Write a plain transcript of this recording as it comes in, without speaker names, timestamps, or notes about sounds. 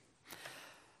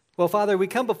Well, Father, we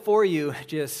come before you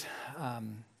just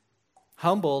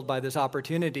humbled by this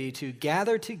opportunity to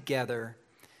gather together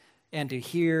and to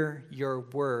hear your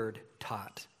word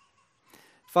taught.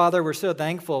 Father, we're so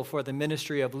thankful for the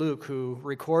ministry of Luke, who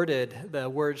recorded the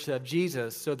words of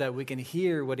Jesus so that we can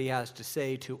hear what he has to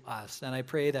say to us. And I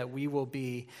pray that we will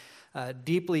be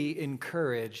deeply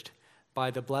encouraged by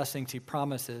the blessings he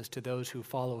promises to those who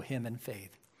follow him in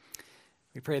faith.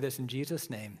 We pray this in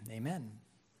Jesus' name. Amen.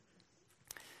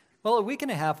 Well, a week and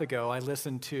a half ago, I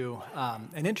listened to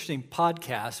an interesting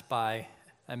podcast by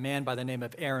a man by the name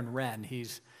of Aaron Renn.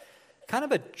 He's kind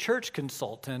of a church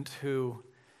consultant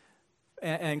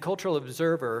and cultural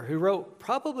observer who wrote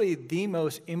probably the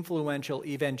most influential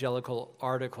evangelical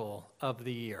article of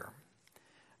the year.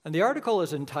 And the article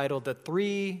is entitled The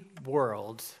Three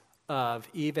Worlds of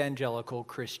Evangelical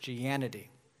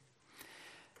Christianity.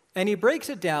 And he breaks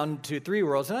it down to three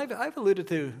worlds, and I've alluded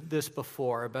to this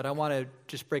before, but I want to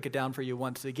just break it down for you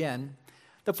once again.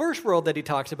 The first world that he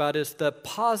talks about is the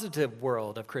positive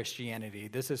world of Christianity.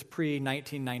 This is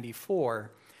pre-1994,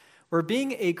 where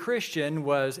being a Christian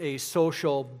was a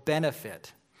social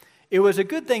benefit. It was a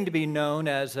good thing to be known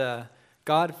as a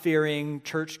God-fearing,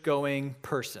 church-going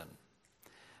person.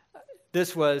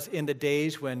 This was in the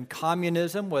days when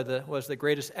communism was the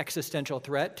greatest existential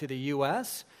threat to the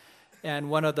U.S.,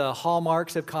 and one of the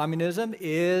hallmarks of communism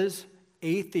is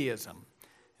atheism.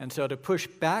 And so to push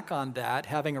back on that,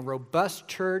 having a robust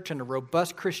church and a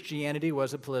robust Christianity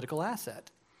was a political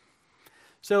asset.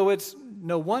 So it's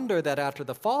no wonder that after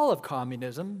the fall of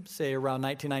communism, say around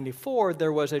 1994,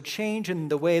 there was a change in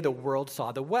the way the world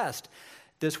saw the West.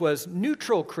 This was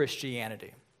neutral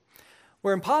Christianity.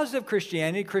 Where in positive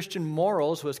Christianity, Christian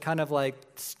morals was kind of like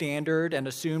standard and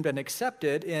assumed and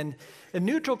accepted. In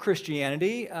neutral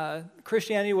Christianity,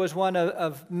 Christianity was one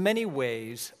of many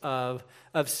ways of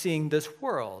seeing this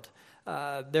world.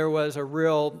 There was a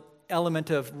real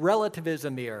element of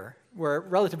relativism here,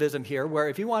 where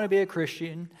if you want to be a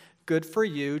Christian, good for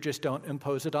you, just don't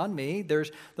impose it on me.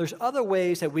 There's other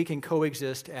ways that we can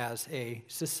coexist as a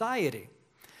society.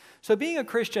 So being a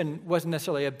Christian wasn't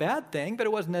necessarily a bad thing, but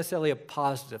it wasn't necessarily a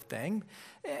positive thing.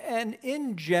 And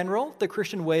in general, the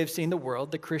Christian way of seeing the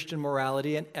world, the Christian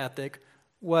morality and ethic,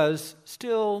 was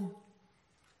still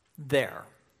there.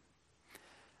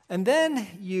 And then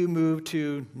you move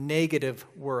to negative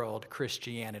world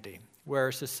Christianity,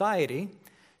 where society,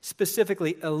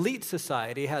 specifically elite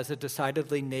society, has a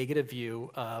decidedly negative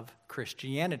view of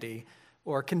Christianity,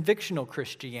 or convictional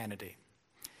Christianity.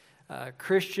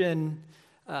 Christian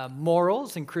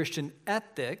morals and Christian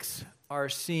ethics are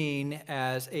seen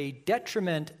as a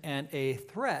detriment and a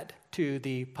threat to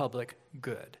the public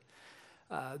good.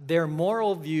 Their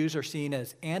moral views are seen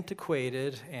as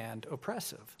antiquated and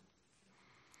oppressive.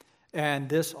 And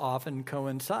this often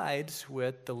coincides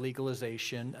with the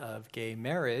legalization of gay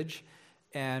marriage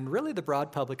and really the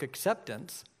broad public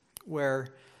acceptance, where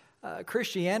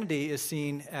Christianity is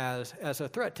seen as a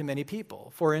threat to many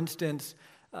people. For instance,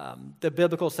 the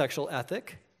biblical sexual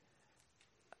ethic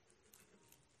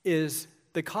is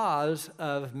the cause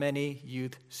of many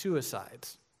youth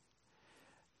suicides.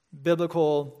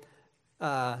 Biblical,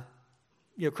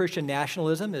 Christian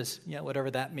nationalism is, whatever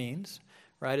that means,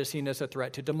 right, is seen as a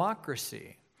threat to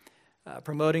democracy.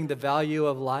 Promoting the value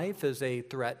of life is a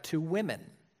threat to women.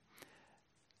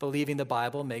 Believing the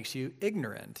Bible makes you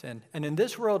ignorant. And in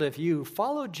this world, if you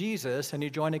follow Jesus and you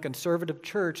join a conservative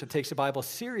church that takes the Bible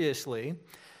seriously,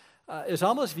 it's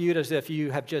almost viewed as if you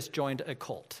have just joined a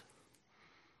cult.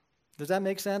 Does that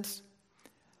make sense?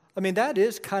 I mean, that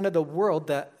is kind of the world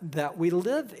that we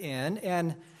live in.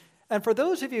 And for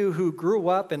those of you who grew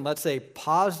up in, let's say,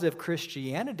 positive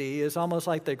Christianity, it's almost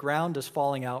like the ground is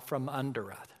falling out from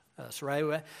under us,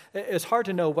 right? It's hard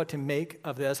to know what to make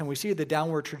of this, and we see the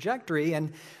downward trajectory,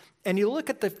 and you look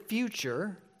at the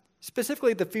future,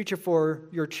 specifically the future for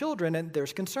your children, and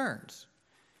there's concerns.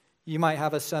 You might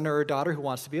have a son or a daughter who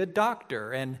wants to be a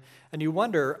doctor, and you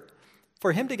wonder,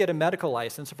 for him to get a medical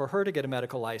license, or for her to get a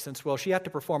medical license, will she have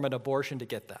to perform an abortion to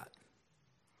get that?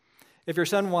 If your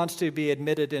son wants to be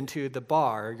admitted into the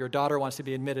bar, your daughter wants to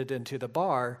be admitted into the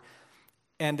bar,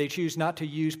 and they choose not to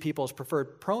use people's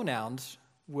preferred pronouns,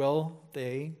 will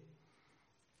they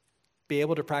be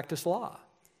able to practice law?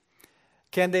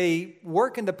 Can they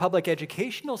work in the public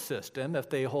educational system if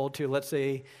they hold to, let's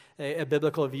say, a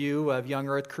biblical view of young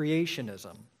earth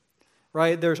creationism?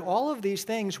 Right? There's all of these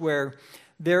things where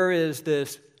there is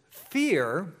this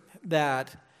fear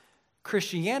that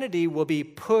Christianity will be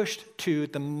pushed to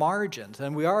the margins,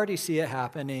 and we already see it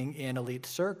happening in elite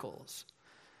circles.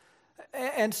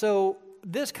 And so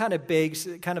this kind of begs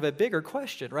kind of a bigger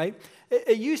question, right?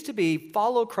 It used to be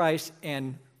follow Christ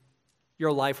and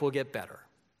your life will get better.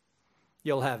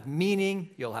 You'll have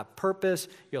meaning, you'll have purpose,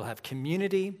 you'll have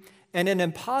community. And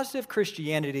in positive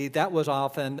Christianity, that was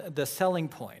often the selling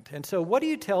point. And so what do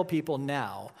you tell people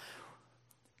now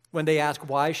when they ask,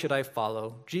 why should I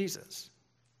follow Jesus?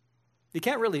 You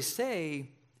can't really say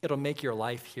it'll make your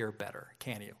life here better,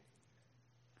 can you?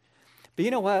 But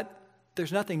you know what?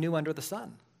 There's nothing new under the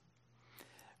sun.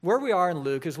 Where we are in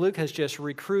Luke is Luke has just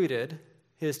recruited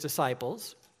his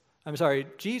disciples.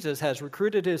 Jesus has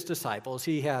recruited his disciples.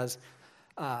 He has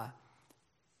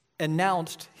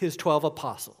announced his 12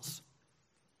 apostles.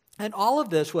 And all of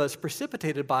this was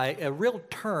precipitated by a real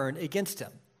turn against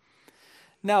him.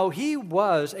 Now, he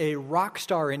was a rock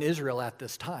star in Israel at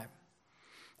this time.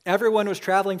 Everyone was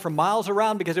traveling from miles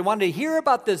around because they wanted to hear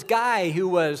about this guy who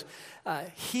was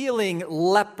healing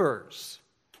lepers,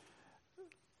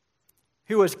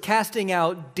 who was casting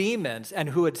out demons, and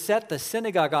who had set the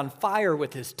synagogue on fire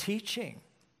with his teaching.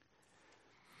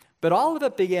 But all of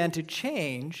it began to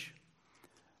change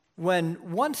when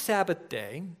one Sabbath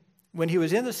day, when he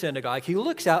was in the synagogue, he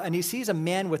looks out and he sees a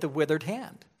man with a withered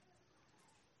hand.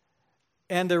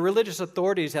 And the religious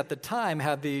authorities at the time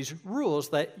had these rules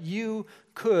that you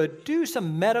could do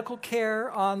some medical care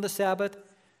on the Sabbath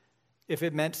if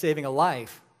it meant saving a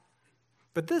life.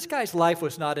 But this guy's life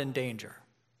was not in danger.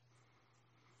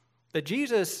 That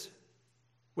Jesus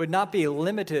would not be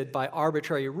limited by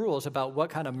arbitrary rules about what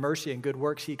kind of mercy and good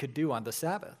works he could do on the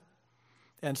Sabbath.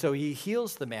 And so he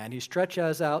heals the man. He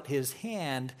stretches out his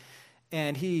hand,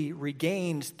 and he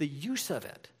regains the use of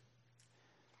it.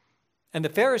 And the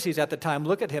Pharisees at the time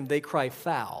look at him, they cry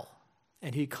foul.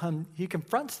 And he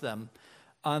confronts them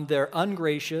on their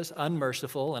ungracious,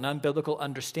 unmerciful, and unbiblical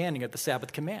understanding of the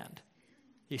Sabbath command.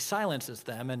 He silences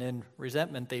them, and in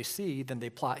resentment they see, then they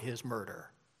plot his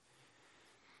murder.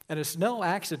 And it's no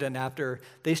accident after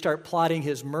they start plotting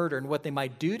his murder and what they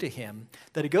might do to him,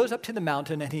 that he goes up to the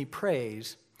mountain and he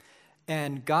prays,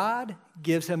 and God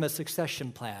gives him a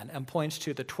succession plan and points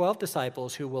to the 12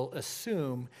 disciples who will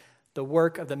assume the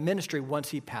work of the ministry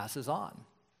once he passes on.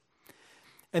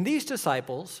 And these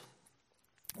disciples,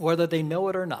 whether they know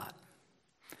it or not,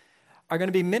 are going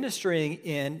to be ministering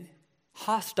in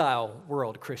hostile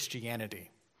world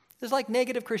Christianity. It's like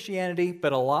negative Christianity,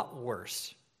 but a lot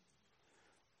worse.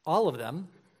 All of them,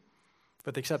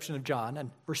 with the exception of John,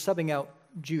 and we're subbing out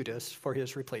Judas for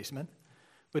his replacement,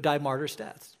 would die martyrs'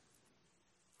 deaths.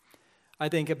 I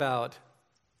think about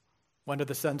one of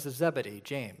the sons of Zebedee,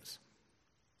 James.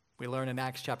 We learn in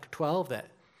Acts chapter 12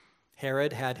 that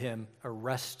Herod had him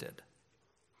arrested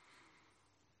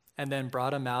and then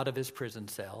brought him out of his prison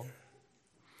cell,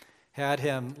 had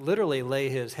him literally lay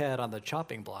his head on the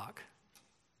chopping block.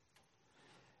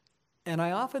 And I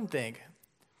often think,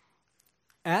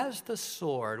 as the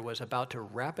sword was about to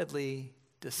rapidly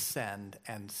descend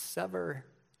and sever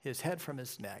his head from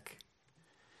his neck,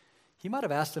 he might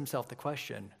have asked himself the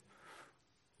question,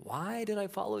 why did I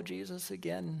follow Jesus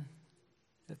again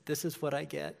if this is what I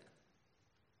get?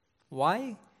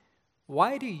 Why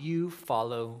do you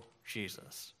follow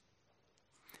Jesus?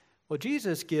 Well,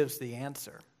 Jesus gives the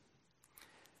answer.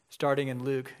 Starting in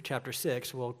Luke chapter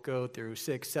 6, we'll go through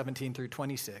 6:17 through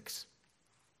 26.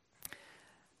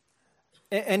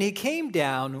 And he came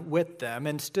down with them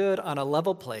and stood on a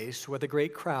level place with a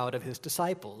great crowd of his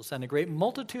disciples and a great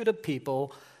multitude of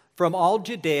people from all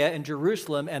Judea and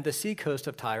Jerusalem and the seacoast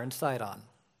of Tyre and Sidon,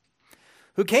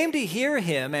 who came to hear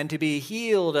him and to be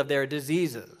healed of their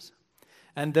diseases.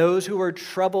 And those who were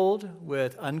troubled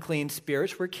with unclean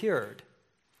spirits were cured.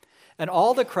 And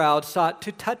all the crowd sought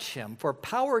to touch him, for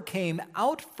power came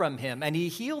out from him, and he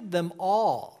healed them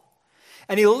all.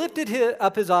 And he lifted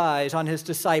up his eyes on his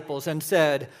disciples and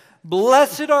said,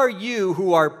 "Blessed are you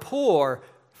who are poor,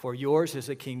 for yours is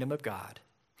the kingdom of God.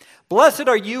 Blessed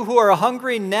are you who are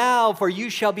hungry now, for you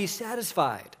shall be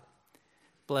satisfied.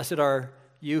 Blessed are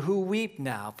you who weep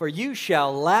now, for you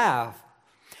shall laugh.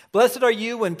 Blessed are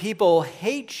you when people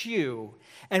hate you,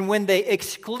 and when they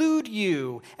exclude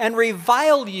you, and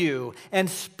revile you, and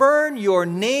spurn your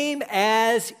name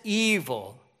as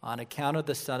evil on account of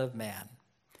the Son of Man.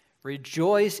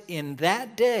 Rejoice in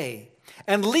that day,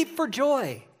 and leap for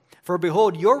joy, for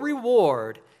behold, your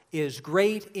reward is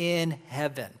great in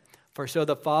heaven. For so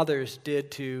the fathers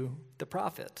did to the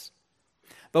prophets.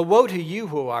 But woe to you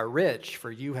who are rich,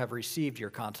 for you have received your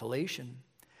consolation.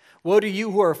 Woe to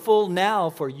you who are full now,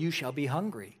 for you shall be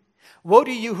hungry. Woe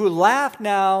to you who laugh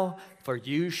now, for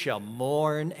you shall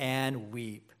mourn and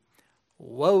weep.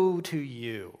 Woe to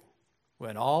you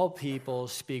when all people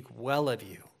speak well of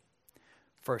you,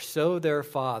 for so their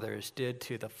fathers did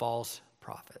to the false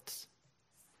prophets."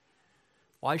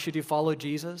 Why should you follow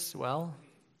Jesus? Well,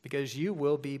 because you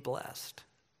will be blessed.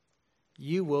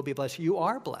 You will be blessed. You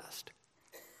are blessed.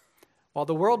 While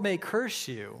the world may curse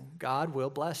you, God will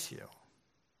bless you.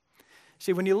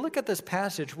 See, when you look at this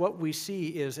passage, what we see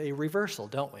is a reversal,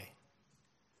 don't we?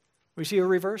 We see a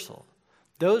reversal.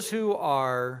 Those who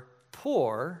are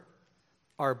poor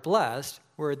are blessed,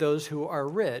 where those who are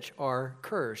rich are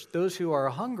cursed. Those who are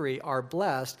hungry are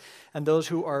blessed, and those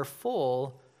who are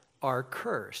full are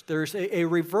cursed. There's a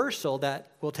reversal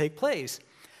that will take place.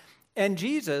 And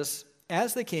Jesus,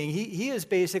 as the king, he is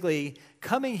basically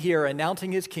coming here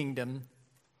announcing his kingdom,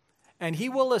 and he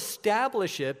will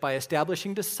establish it by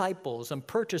establishing disciples and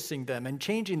purchasing them and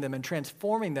changing them and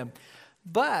transforming them.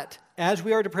 But as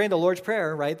we are to pray in the Lord's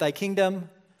Prayer, right, thy kingdom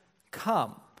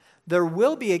come. There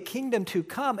will be a kingdom to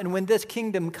come, and when this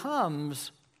kingdom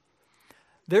comes,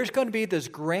 there's going to be this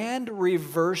grand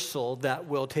reversal that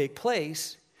will take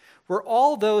place where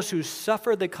all those who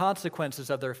suffered the consequences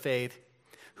of their faith,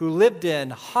 who lived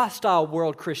in hostile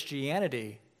world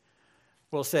Christianity,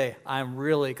 will say, I'm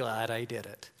really glad I did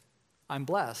it. I'm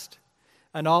blessed.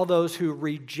 And all those who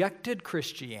rejected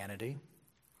Christianity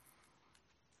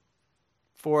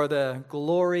for the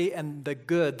glory and the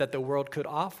good that the world could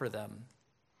offer them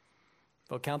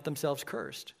will count themselves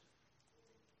cursed.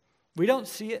 We don't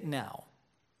see it now.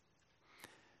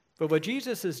 But what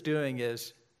Jesus is doing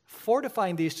is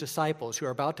fortifying these disciples who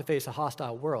are about to face a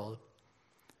hostile world,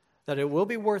 that it will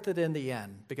be worth it in the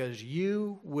end because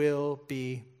you will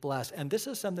be blessed. And this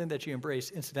is something that you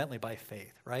embrace incidentally by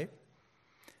faith, right?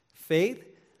 Faith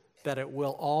that it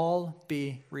will all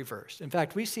be reversed. In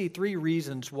fact, we see 3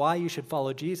 reasons why you should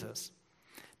follow Jesus.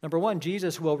 Number 1,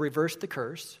 Jesus will reverse the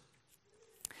curse.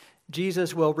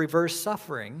 Jesus will reverse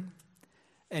suffering.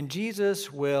 And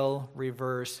Jesus will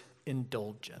reverse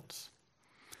indulgence.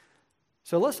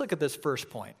 So let's look at this first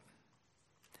point.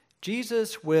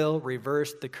 Jesus will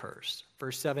reverse the curse.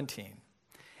 Verse 17.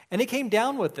 And he came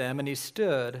down with them, and he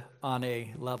stood on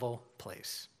a level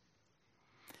place.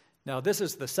 Now, this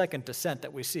is the second descent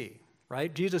that we see,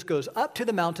 right? Jesus goes up to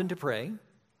the mountain to pray,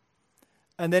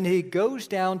 and then he goes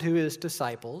down to his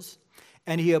disciples,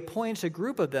 and he appoints a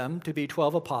group of them to be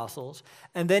 12 apostles,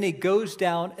 and then he goes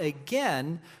down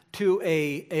again to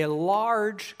a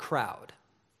large crowd.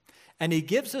 And he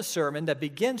gives a sermon that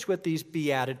begins with these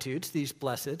beatitudes, these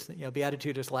blesseds.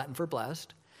 Beatitude is Latin for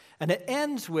blessed. And it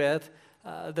ends with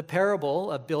the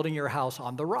parable of building your house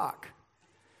on the rock.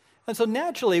 And so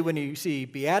naturally, when you see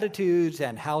Beatitudes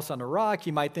and house on a rock,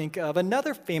 you might think of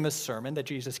another famous sermon that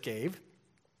Jesus gave,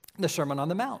 the Sermon on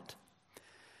the Mount.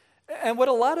 And what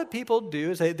a lot of people do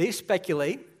is they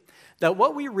speculate that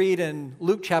what we read in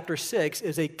Luke chapter 6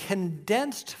 is a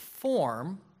condensed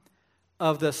form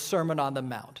of the Sermon on the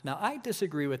Mount. Now, I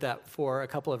disagree with that for a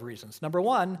couple of reasons. Number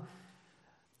 1,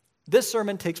 this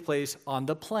sermon takes place on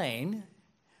the plain.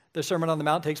 The Sermon on the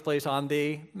Mount takes place on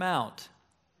the mount.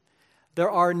 There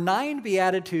are 9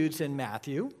 Beatitudes in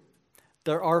Matthew.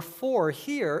 There are 4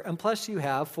 here, and plus you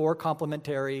have 4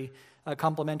 complementary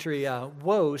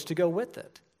woes to go with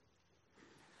it.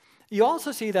 You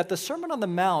also see that the Sermon on the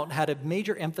Mount had a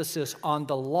major emphasis on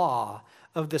the law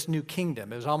of this new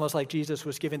kingdom. It was almost like Jesus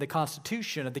was giving the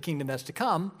constitution of the kingdom that's to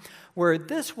come, where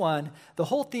this one, the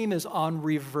whole theme is on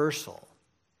reversal.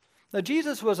 Now,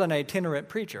 Jesus was an itinerant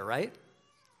preacher, right?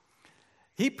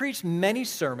 He preached many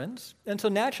sermons, and so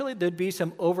naturally there'd be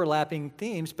some overlapping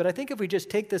themes, but I think if we just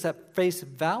take this at face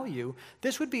value,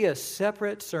 this would be a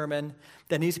separate sermon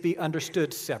that needs to be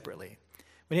understood separately.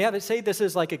 When you have it say this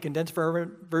is like a condensed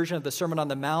version of the Sermon on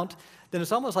the Mount, then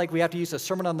it's almost like we have to use the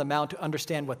Sermon on the Mount to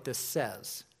understand what this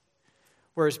says.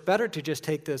 Whereas better to just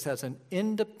take this as an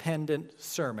independent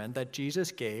sermon that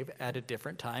Jesus gave at a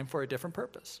different time for a different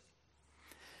purpose.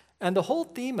 And the whole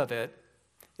theme of it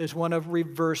is one of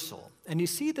reversal. And you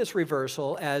see this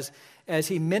reversal as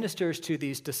he ministers to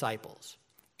these disciples.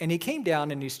 And he came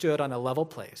down and he stood on a level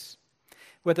place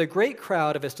with a great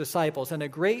crowd of his disciples and a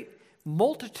great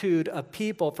multitude of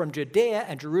people from Judea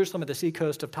and Jerusalem and the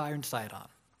seacoast of Tyre and Sidon.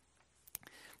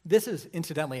 This is,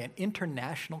 incidentally, an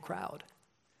international crowd.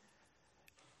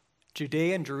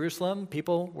 Judea and Jerusalem,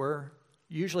 people were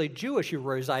usually Jewish who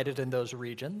resided in those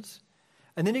regions.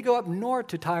 And then you go up north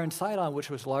to Tyre and Sidon, which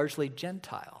was largely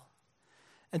Gentile.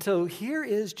 And so here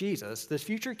is Jesus, this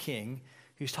future king,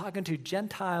 who's talking to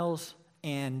Gentiles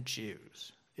and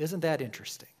Jews. Isn't that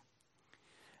interesting?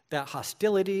 That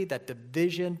hostility, that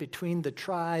division between the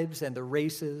tribes and the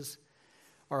races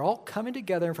are all coming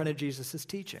together in front of Jesus'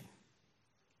 teaching.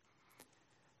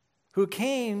 Who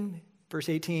came, verse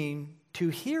 18, to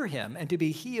hear him and to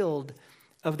be healed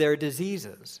of their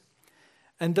diseases.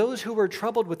 And those who were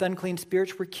troubled with unclean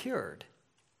spirits were cured.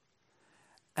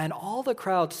 And all the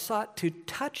crowd sought to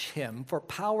touch him, for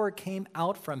power came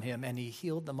out from him, and he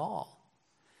healed them all.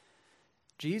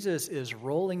 Jesus is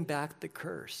rolling back the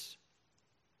curse.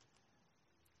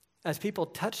 As people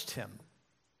touched him,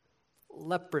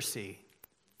 leprosy,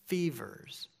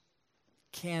 fevers,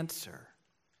 cancer.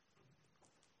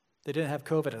 They didn't have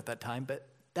COVID at that time, but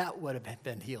that would have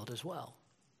been healed as well.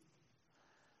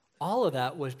 All of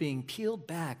that was being peeled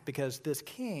back because this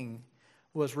king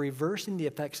was reversing the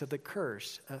effects of the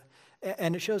curse.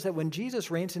 And it shows that when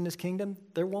Jesus reigns in his kingdom,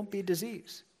 there won't be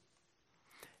disease.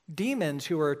 Demons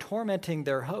who are tormenting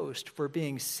their host were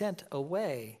being sent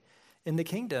away. In the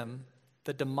kingdom,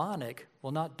 the demonic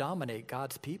will not dominate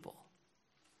God's people.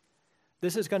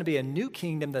 This is going to be a new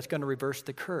kingdom that's going to reverse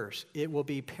the curse. It will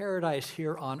be paradise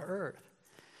here on earth.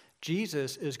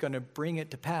 Jesus is going to bring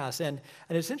it to pass. And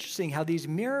it's interesting how these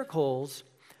miracles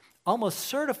almost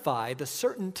certify the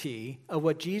certainty of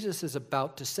what Jesus is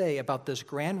about to say about this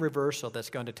grand reversal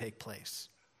that's going to take place.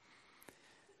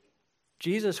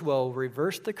 Jesus will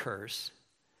reverse the curse,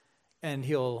 and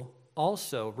he'll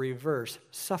also reverse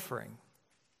suffering.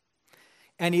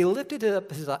 And he lifted up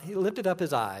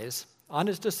his eyes on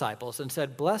his disciples and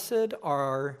said, "Blessed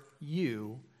are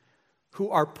you who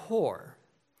are poor,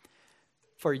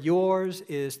 for yours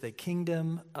is the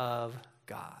kingdom of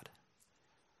God."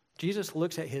 Jesus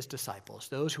looks at his disciples,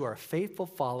 those who are faithful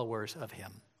followers of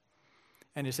him,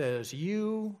 and he says,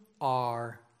 "You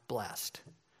are blessed."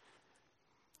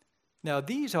 Now,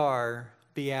 these are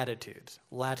Beatitudes,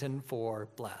 Latin for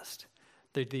blessed.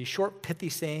 They're these short, pithy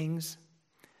sayings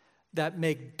that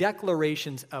make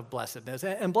declarations of blessedness.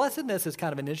 And blessedness is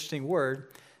kind of an interesting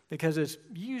word because it's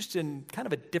used in kind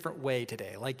of a different way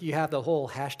today. Like you have the whole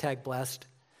hashtag blessed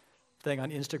thing on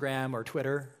Instagram or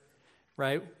Twitter,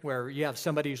 right? Where you have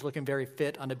somebody who's looking very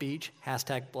fit on the beach,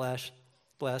 hashtag blessed,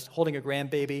 holding a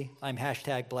grandbaby, I'm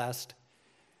hashtag blessed.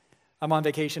 I'm on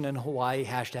vacation in Hawaii,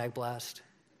 hashtag blessed.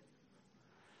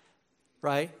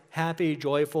 Right? Happy,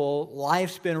 joyful,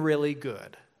 life's been really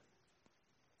good.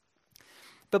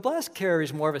 But blessed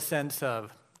carries more of a sense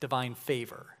of divine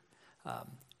favor.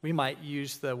 We might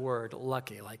use the word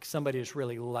lucky, like somebody is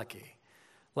really lucky.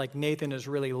 Like Nathan is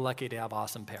really lucky to have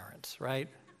awesome parents, right?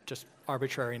 Just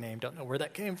arbitrary name, don't know where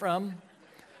that came from.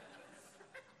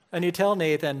 And you tell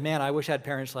Nathan, man, I wish I had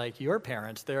parents like your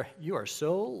parents. You are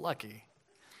so lucky.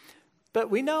 But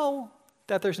we know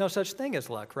that there's no such thing as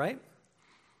luck, right?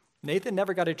 Nathan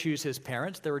never got to choose his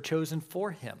parents. They were chosen for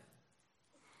him.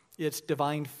 It's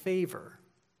divine favor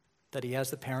that he has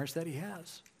the parents that he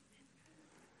has.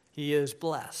 He is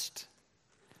blessed.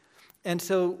 And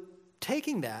so,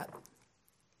 taking that,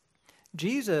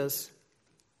 Jesus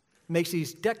makes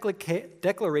these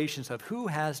declarations of who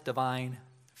has divine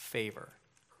favor,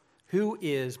 who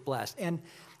is blessed. And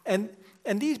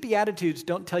these Beatitudes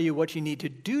don't tell you what you need to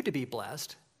do to be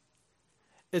blessed.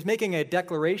 It's making a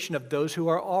declaration of those who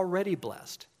are already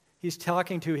blessed. He's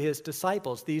talking to his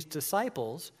disciples. These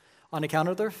disciples, on account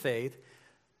of their faith,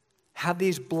 have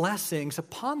these blessings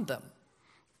upon them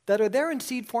that are there in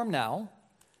seed form now,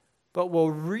 but will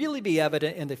really be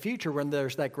evident in the future when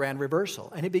there's that grand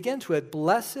reversal. And it begins with,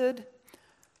 "Blessed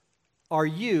are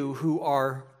you who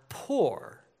are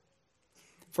poor,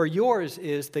 for yours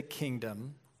is the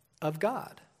kingdom of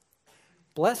God."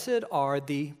 Blessed are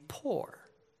the poor.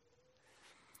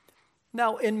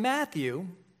 Now, in Matthew,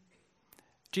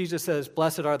 Jesus says,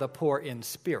 "Blessed are the poor in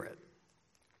spirit."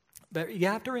 But you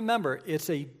have to remember, it's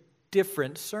a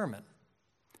different sermon.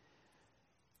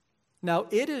 Now,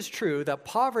 it is true that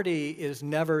poverty is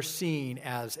never seen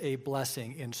as a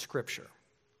blessing in Scripture,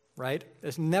 right?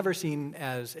 It's never seen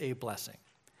as a blessing.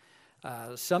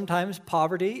 Sometimes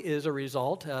poverty is a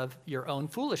result of your own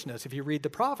foolishness. If you read the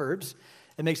Proverbs,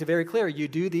 it makes it very clear, you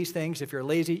do these things, if you're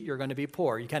lazy, you're going to be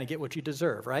poor. You kind of get what you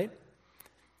deserve, right?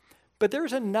 But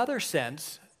there's another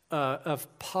sense of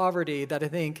poverty that I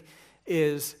think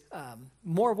is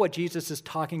more of what Jesus is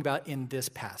talking about in this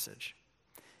passage.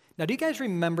 Now, do you guys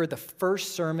remember the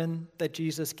first sermon that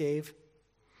Jesus gave?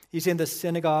 He's in the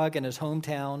synagogue in his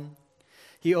hometown.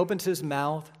 He opens his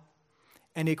mouth,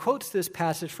 and he quotes this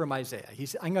passage from Isaiah.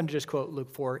 I'm going to just quote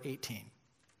Luke 4:18.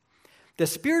 "The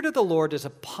Spirit of the Lord is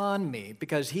upon me,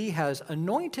 because he has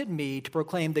anointed me to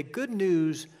proclaim the good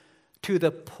news to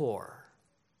the poor.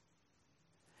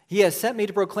 He has sent me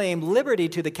to proclaim liberty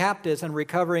to the captives and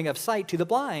recovering of sight to the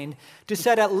blind, to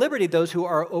set at liberty those who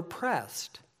are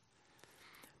oppressed."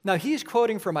 Now, he's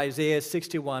quoting from Isaiah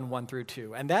 61, 1 through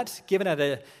 2, and that's given at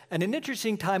an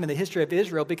interesting time in the history of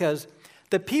Israel because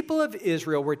The people of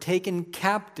Israel were taken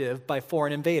captive by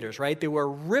foreign invaders, right? They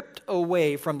were ripped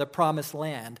away from the promised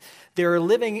land. They were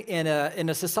living in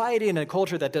a society and a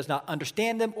culture that does not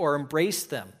understand them or embrace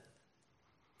them.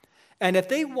 And if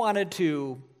they wanted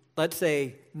to, let's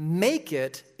say, make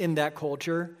it in that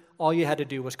culture, all you had to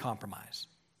do was compromise.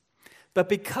 But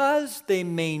because they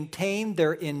maintained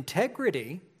their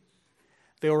integrity,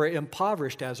 they were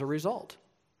impoverished as a result.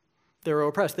 They were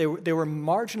oppressed. They were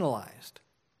marginalized.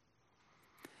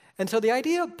 And so the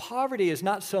idea of poverty is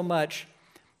not so much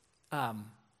a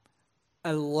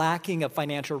lacking of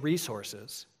financial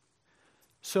resources,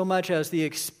 so much as the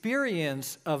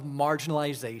experience of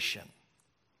marginalization.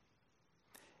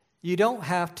 You don't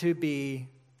have to be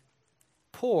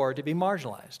poor to be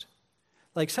marginalized.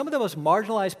 Like some of the most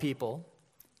marginalized people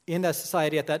in that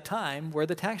society at that time were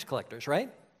the tax collectors, right?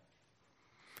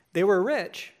 They were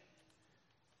rich,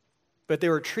 but they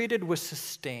were treated with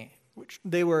disdain.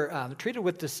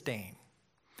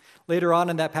 Later on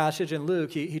in that passage in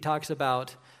Luke, he talks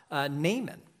about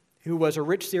Naaman, who was a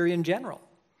rich Syrian general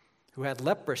who had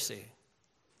leprosy.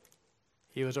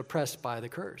 He was oppressed by the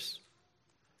curse.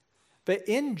 But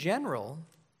in general,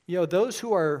 those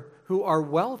who are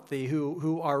wealthy,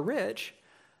 who are rich,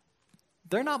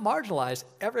 they're not marginalized.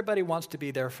 Everybody wants to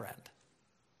be their friend.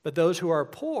 But those who are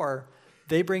poor,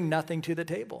 they bring nothing to the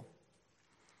table.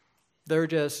 They're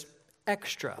just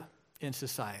extra in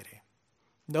society.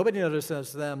 Nobody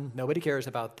notices them. Nobody cares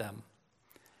about them.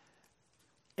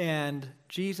 And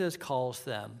Jesus calls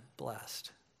them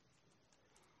blessed.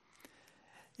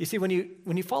 You see, when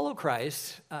you follow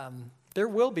Christ, there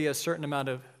will be a certain amount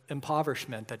of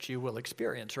impoverishment that you will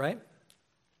experience, right?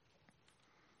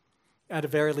 At the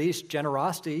very least,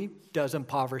 generosity does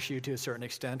impoverish you to a certain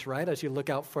extent, right? As you look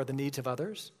out for the needs of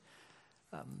others.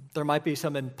 There might be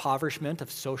some impoverishment of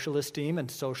social esteem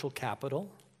and social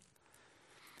capital.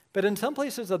 But in some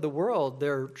places of the world,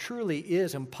 there truly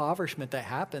is impoverishment that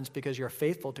happens because you're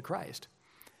faithful to Christ.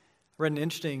 I read an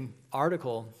interesting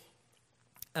article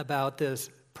about this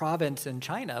province in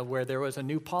China where there was a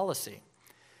new policy.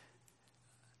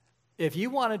 If you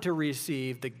wanted to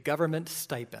receive the government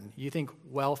stipend, you think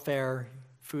welfare,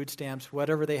 food stamps,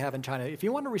 whatever they have in China, if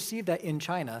you want to receive that in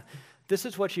China, this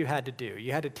is what you had to do.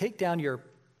 You had to take down your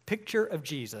picture of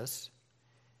Jesus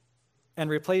and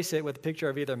replace it with a picture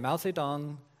of either Mao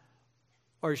Zedong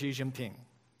or Xi Jinping.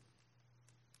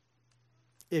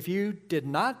 If you did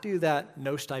not do that,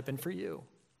 no stipend for you.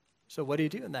 So what do you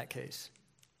do in that case?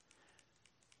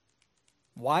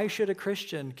 Why should a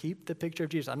Christian keep the picture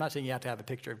of Jesus? I'm not saying you have to have a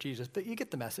picture of Jesus, but you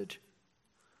get the message.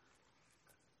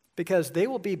 Because they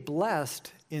will be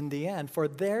blessed in the end, for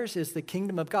theirs is the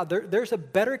kingdom of God. There's a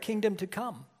better kingdom to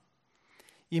come.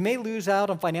 You may lose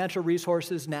out on financial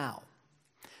resources now,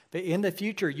 but in the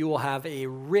future you will have a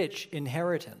rich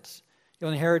inheritance.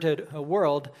 You'll inherit a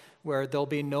world where there'll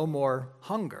be no more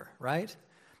hunger, right?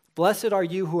 Blessed are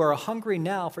you who are hungry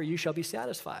now, for you shall be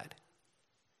satisfied.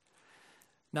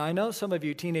 Now, I know some of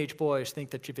you teenage boys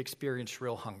think that you've experienced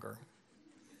real hunger.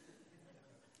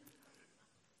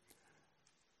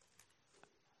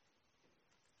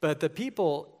 But the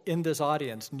people in this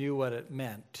audience knew what it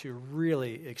meant to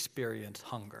really experience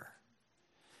hunger.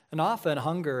 And often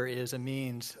hunger is a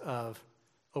means of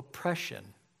oppression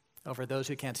over those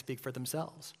who can't speak for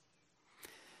themselves.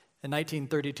 In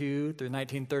 1932 through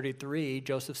 1933,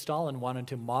 Joseph Stalin wanted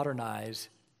to modernize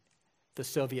the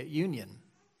Soviet Union.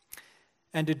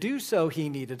 And to do so, he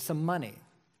needed some money.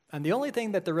 And the only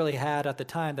thing that they really had at the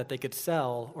time that they could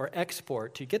sell or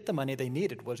export to get the money they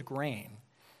needed was grain.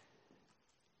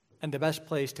 And the best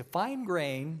place to find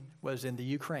grain was in the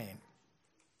Ukraine.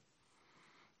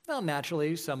 Well,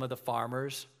 naturally, some of the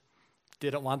farmers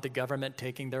didn't want the government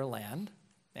taking their land.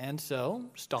 And so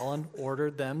Stalin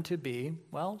ordered them to be,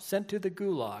 sent to the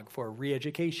Gulag for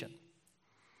re-education.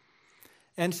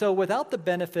 And so without the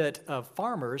benefit of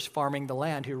farmers farming the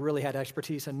land who really had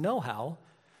expertise and know-how,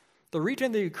 the region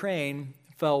of the Ukraine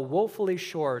fell woefully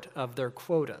short of their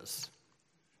quotas.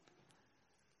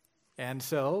 And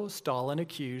so Stalin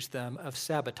accused them of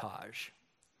sabotage.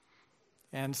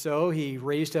 And so he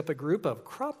raised up a group of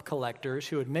crop collectors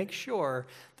who would make sure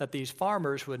that these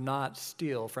farmers would not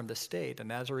steal from the state.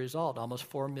 And as a result, almost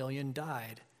 4 million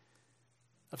died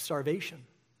of starvation.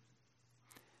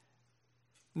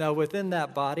 Now, within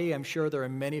that body, I'm sure there are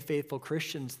many faithful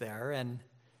Christians there. And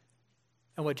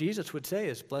what Jesus would say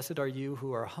is, blessed are you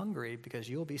who are hungry, because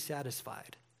you will be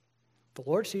satisfied. The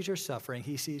Lord sees your suffering.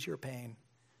 He sees your pain.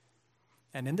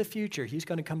 And in the future, he's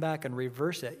going to come back and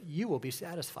reverse it. You will be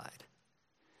satisfied.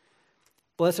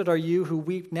 Blessed are you who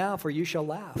weep now, for you shall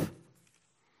laugh.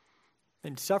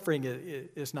 And suffering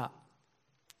is not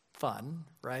fun,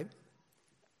 right?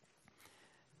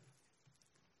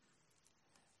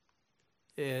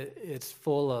 It's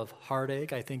full of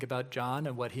heartache. I think about John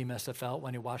and what he must have felt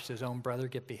when he watched his own brother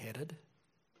get beheaded.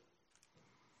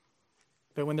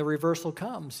 But when the reversal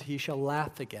comes, he shall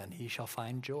laugh again. He shall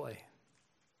find joy.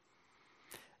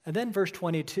 And then verse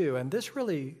 22, and this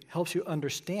really helps you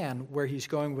understand where he's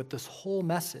going with this whole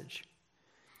message.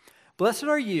 Blessed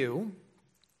are you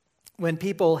when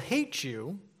people hate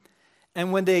you,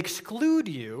 and when they exclude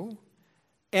you,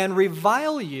 and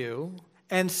revile you,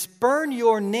 and spurn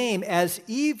your name as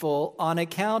evil on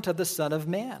account of the Son of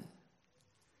Man.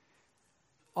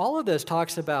 All of this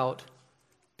talks about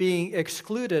being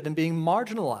excluded and being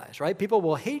marginalized, right? People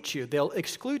will hate you. They'll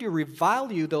exclude you,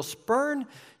 revile you. They'll spurn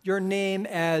your name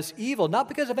as evil, not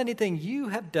because of anything you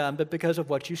have done, but because of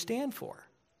what you stand for.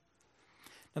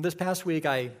 Now, this past week,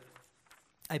 I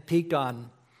peeked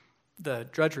on the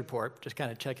Drudge Report, just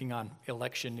kind of checking on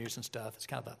election news and stuff. It's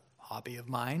kind of a hobby of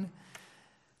mine.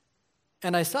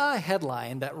 And I saw a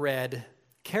headline that read,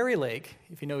 Kari Lake,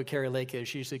 if you know who Kari Lake is,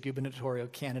 she's the gubernatorial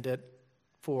candidate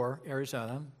for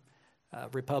Arizona,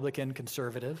 Republican,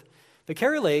 conservative. But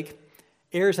Kari Lake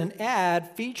airs an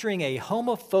ad featuring a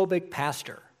homophobic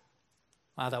pastor.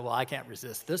 I thought, well, I can't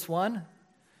resist this one.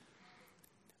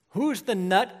 Who's the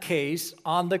nutcase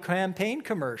on the campaign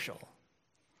commercial?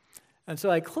 And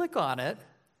so I click on it,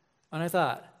 and I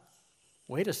thought,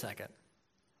 wait a second.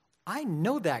 I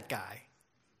know that guy.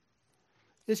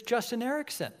 It's Justin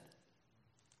Erickson.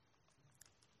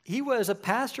 He was a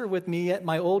pastor with me at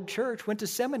my old church, went to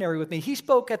seminary with me. He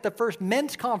spoke at the first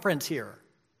men's conference here.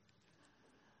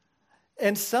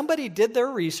 And somebody did their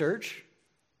research,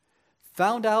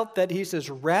 found out that he's this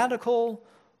radical,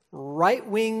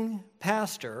 right-wing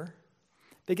pastor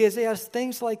because he has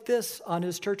things like this on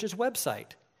his church's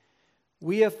website.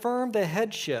 We affirm the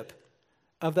headship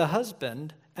of the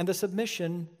husband and the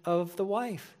submission of the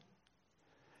wife.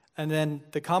 And then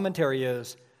the commentary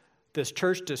is, this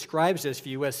church describes this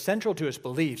view as central to its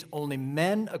beliefs. Only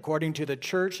men, according to the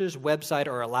church's website,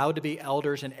 are allowed to be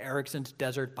elders in Erickson's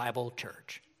Desert Bible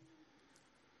Church.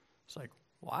 It's like,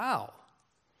 wow.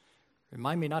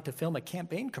 Remind me not to film a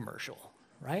campaign commercial,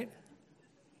 right?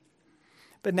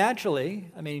 But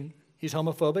naturally, I mean, he's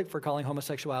homophobic for calling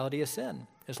homosexuality a sin.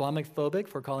 Islamophobic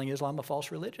for calling Islam a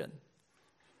false religion.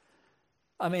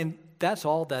 I mean, that's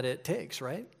all that it takes,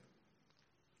 right?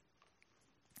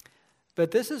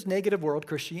 But this is negative world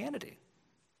Christianity.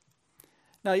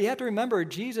 Now, you have to remember,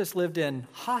 Jesus lived in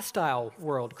hostile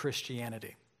world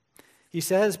Christianity. He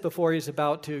says before he's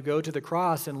about to go to the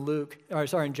cross in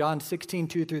in John 16,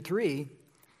 2-3,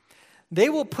 they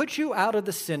will put you out of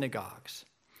the synagogues.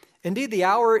 Indeed, the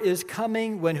hour is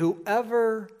coming when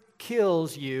whoever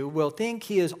kills you will think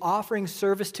he is offering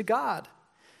service to God.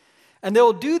 And they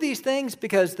will do these things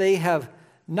because they have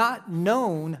not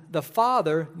known the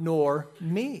Father nor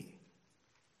me.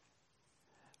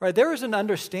 Right, there is an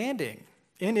understanding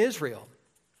in Israel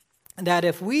that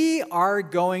if we are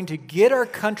going to get our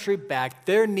country back,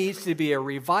 there needs to be a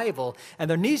revival, and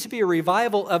there needs to be a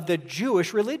revival of the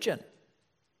Jewish religion.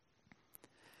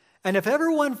 And if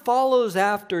everyone follows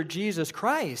after Jesus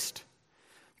Christ,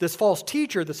 this false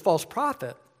teacher, this false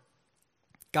prophet,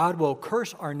 God will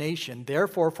curse our nation.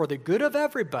 Therefore, for the good of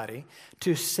everybody,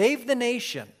 to save the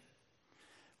nation,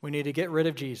 we need to get rid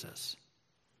of Jesus.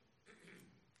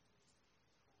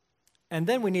 And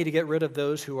then we need to get rid of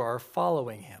those who are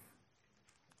following him.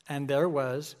 And there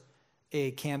was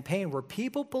a campaign where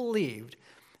people believed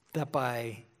that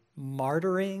by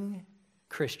martyring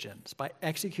Christians, by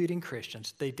executing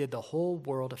Christians, they did the whole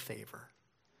world a favor.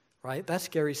 Right? That's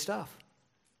scary stuff.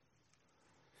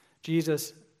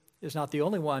 Jesus is not the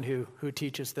only one who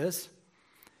teaches this.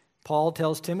 Paul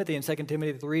tells Timothy in 2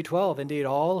 Timothy 3:12, indeed,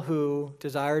 all who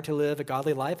desire to live a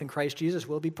godly life in Christ Jesus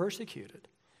will be persecuted.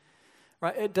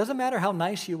 Right? It doesn't matter how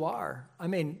nice you are. I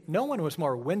mean, no one was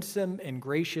more winsome and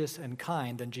gracious and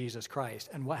kind than Jesus Christ.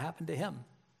 And what happened to him?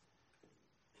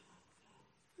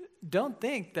 Don't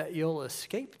think that you'll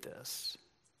escape this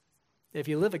if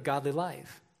you live a godly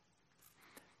life.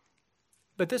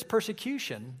 But this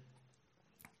persecution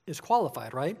is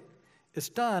qualified, right? It's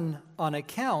done on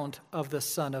account of the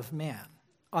Son of Man.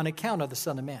 On account of the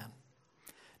Son of Man.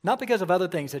 Not because of other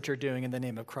things that you're doing in the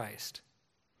name of Christ.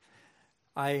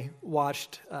 I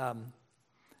watched kind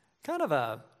of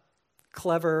a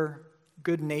clever,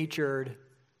 good-natured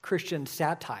Christian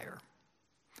satire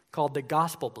called The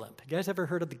Gospel Blimp. You guys ever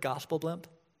heard of The Gospel Blimp?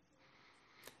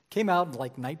 Came out in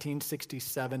like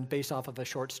 1967 based off of a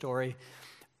short story.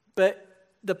 But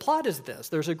the plot is this.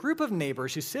 There's a group of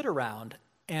neighbors who sit around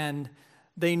and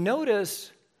they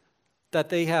notice that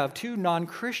they have two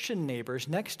non-Christian neighbors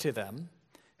next to them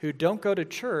who don't go to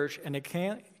church and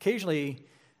occasionally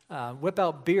whip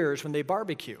out beers when they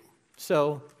barbecue.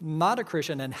 So not a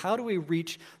Christian. And how do we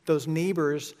reach those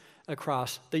neighbors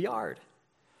across the yard?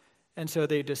 And so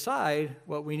they decide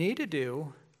what we need to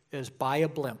do is buy a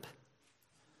blimp.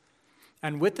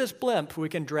 And with this blimp, we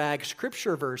can drag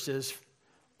scripture verses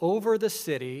over the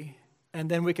city,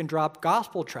 and then we can drop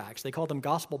gospel tracts, they call them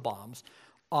gospel bombs,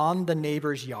 on the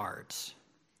neighbors' yards.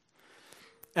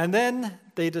 And then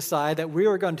they decide that we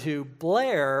are going to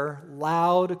blare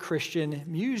loud Christian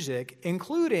music,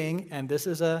 including, and this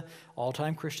is an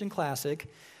all-time Christian classic,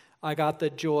 I got the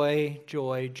joy,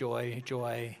 joy, joy,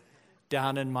 joy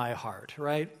down in my heart,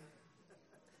 right?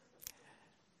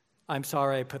 I'm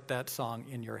sorry I put that song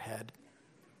in your head.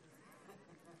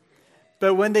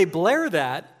 But when they blare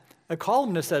that, a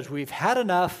columnist says, we've had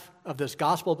enough of this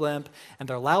gospel blimp and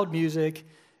their loud music,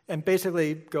 and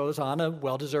basically goes on a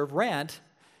well-deserved rant,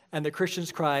 and the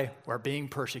Christians cry, we're being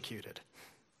persecuted.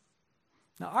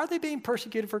 Now, are they being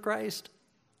persecuted for Christ?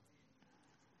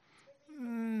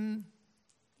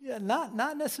 Yeah,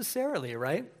 not necessarily,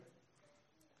 right?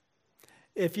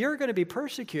 If you're going to be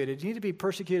persecuted, you need to be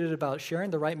persecuted about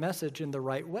sharing the right message in the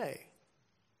right way.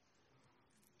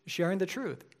 Sharing the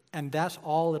truth. And that's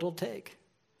all it'll take.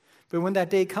 But when that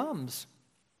day comes,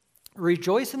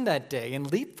 rejoice in that day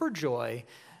and leap for joy.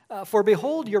 For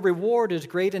behold, your reward is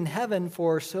great in heaven,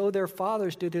 for so their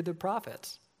fathers did to the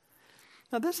prophets.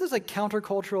 Now, this is a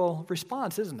countercultural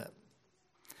response, isn't it?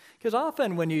 Because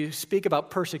often when you speak about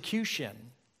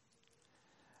persecution,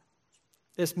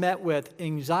 it's met with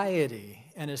anxiety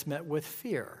and it's met with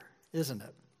fear, isn't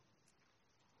it?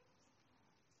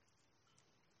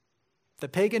 The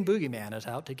pagan boogeyman is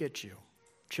out to get you.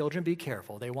 Children, be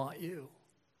careful. They want you.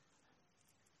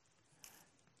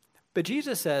 But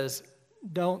Jesus says,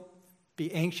 don't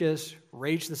be anxious,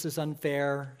 rage this is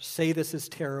unfair, say this is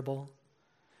terrible.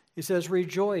 He says,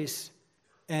 rejoice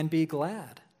and be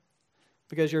glad,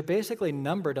 because you're basically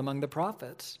numbered among the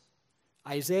prophets.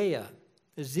 Isaiah,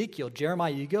 Ezekiel,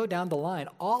 Jeremiah, you go down the line,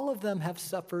 all of them have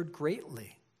suffered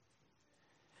greatly.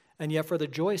 And yet for the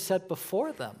joy set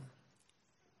before them,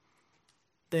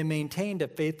 they maintained a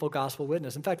faithful gospel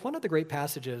witness. In fact, one of the great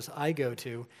passages I go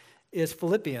to is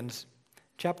Philippians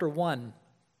chapter 1,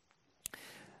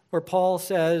 where Paul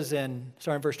says in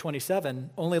verse 27,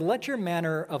 only let your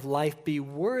manner of life be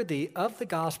worthy of the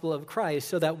gospel of Christ,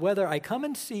 so that whether I come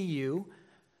and see you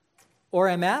or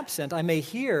am absent, I may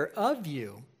hear of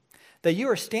you, that you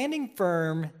are standing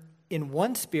firm in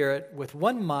one spirit, with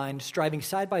one mind, striving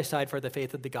side by side for the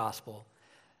faith of the gospel,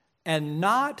 and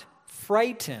not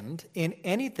frightened in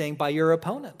anything by your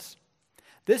opponents.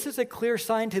 This is a clear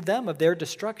sign to them of their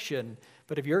destruction,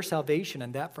 but of your salvation,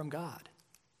 and that from God.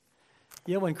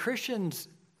 You know, when Christians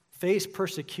face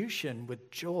persecution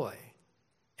with joy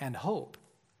and hope,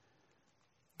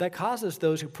 that causes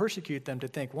those who persecute them to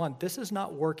think, one, this is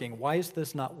not working. Why is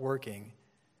this not working?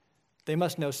 They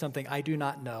must know something I do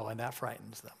not know, and that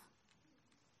frightens them.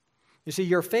 You see,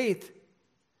 your faith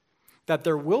that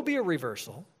there will be a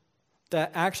reversal,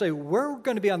 that actually we're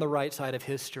going to be on the right side of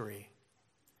history,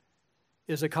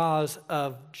 is a cause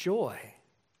of joy,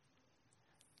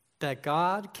 that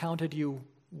God counted you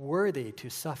worthy to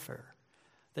suffer,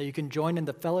 that you can join in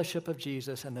the fellowship of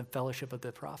Jesus and the fellowship of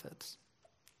the prophets.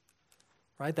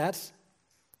 Right? That's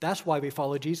why we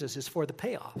follow Jesus, is for the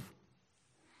payoff.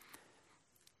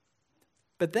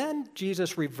 But then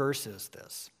Jesus reverses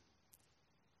this.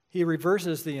 He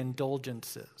reverses the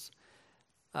indulgences.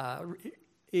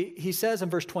 He says in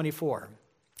verse 24,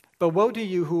 but woe to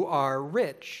you who are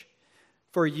rich,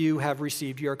 for you have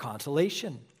received your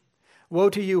consolation. Woe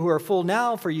to you who are full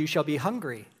now, for you shall be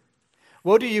hungry.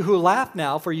 Woe to you who laugh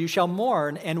now, for you shall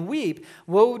mourn and weep.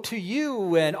 Woe to you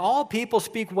when all people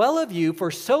speak well of you,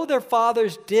 for so their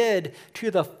fathers did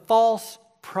to the false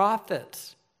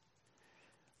prophets.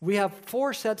 We have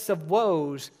 4 sets of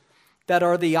woes that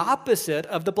are the opposite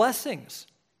of the blessings.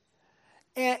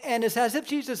 And it's as if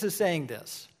Jesus is saying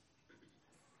this.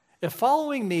 If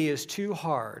following me is too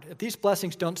hard, if these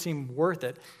blessings don't seem worth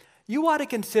it, you ought to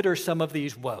consider some of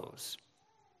these woes.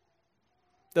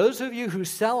 Those of you who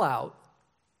sell out,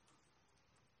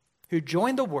 who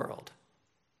join the world,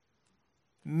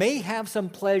 may have some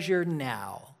pleasure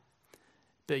now,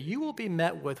 but you will be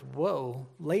met with woe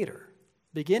later,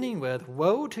 beginning with,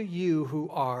 woe to you who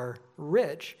are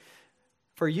rich,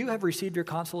 for you have received your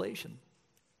consolation.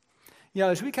 You know,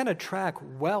 as we kind of track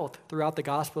wealth throughout the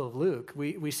Gospel of Luke,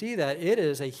 we see that it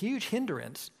is a huge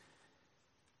hindrance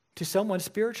to someone's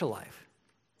spiritual life.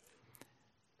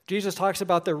 Jesus talks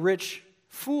about the rich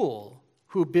fool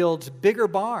who builds bigger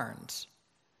barns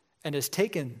and is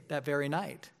taken that very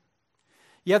night.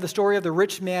 You have the story of the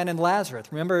rich man and Lazarus.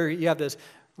 Remember, you have this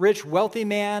rich, wealthy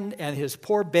man and his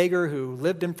poor beggar who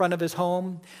lived in front of his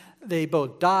home. They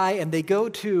both die, and they go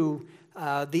to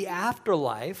the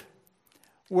afterlife,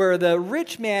 where the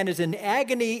rich man is in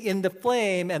agony in the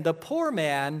flame, and the poor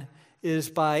man is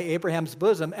by Abraham's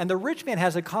bosom. And the rich man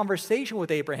has a conversation with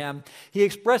Abraham. He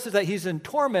expresses that he's in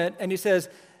torment, and he says,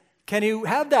 "Can you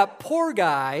have that poor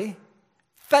guy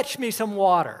fetch me some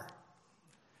water?"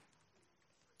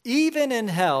 Even in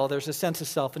hell, there's a sense of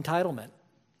self-entitlement.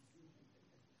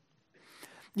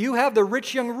 You have the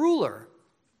rich young ruler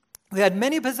who had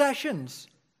many possessions.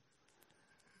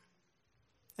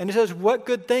 And he says, "What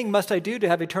good thing must I do to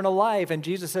have eternal life?" And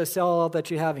Jesus says, "Sell all that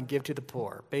you have and give to the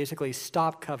poor." Basically,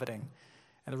 stop coveting.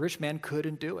 And the rich man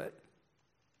couldn't do it.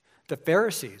 The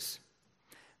Pharisees,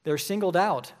 they're singled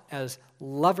out as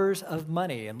lovers of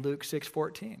money in Luke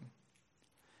 6:14.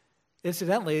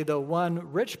 Incidentally, the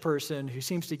one rich person who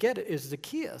seems to get it is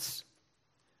Zacchaeus,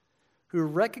 who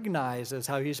recognizes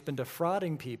how he's been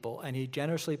defrauding people, and he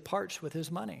generously parts with his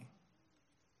money.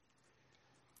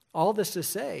 All this to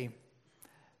say,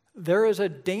 there is a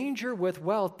danger with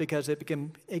wealth because it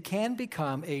can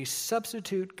become a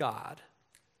substitute God.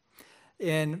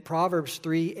 In Proverbs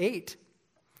 3:8,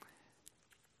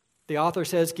 the author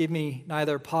says, "Give me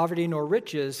neither poverty nor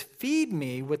riches. Feed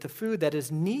me with the food that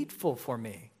is needful for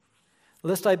me,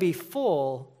 lest I be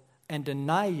full and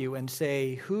deny you and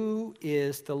say, 'Who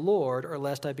is the Lord?' or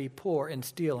lest I be poor and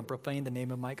steal and profane the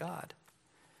name of my God."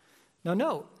 Now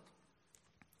note,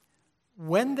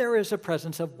 when there is a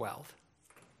presence of wealth,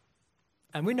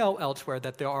 and we know elsewhere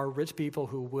that there are rich people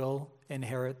who will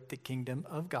inherit the kingdom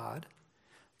of God.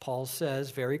 Paul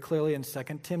says very clearly in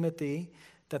 2 Timothy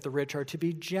that the rich are to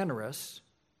be generous.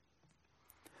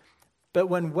 But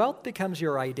when wealth becomes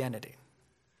your identity,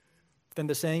 then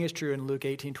the saying is true in Luke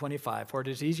 18:25, "For it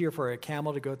is easier for a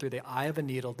camel to go through the eye of a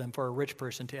needle than for a rich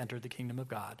person to enter the kingdom of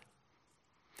God."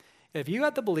 If you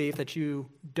have the belief that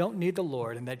you don't need the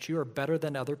Lord and that you are better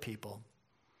than other people,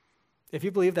 if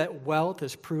you believe that wealth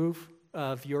is proof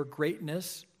of your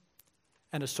greatness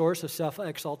and a source of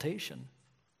self-exaltation,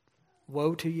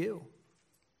 woe to you.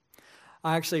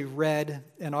 I actually read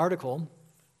an article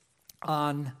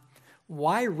on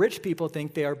why rich people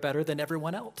think they are better than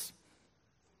everyone else.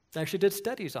 They actually did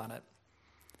studies on it.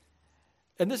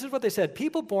 And this is what they said: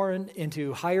 people born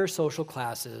into higher social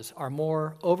classes are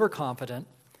more overconfident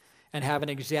and have an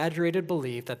exaggerated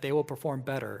belief that they will perform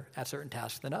better at certain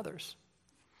tasks than others.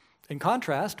 In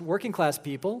contrast, working class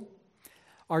people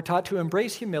are taught to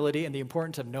embrace humility and the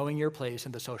importance of knowing your place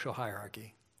in the social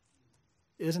hierarchy.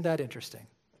 Isn't that interesting?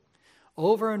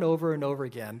 Over and over and over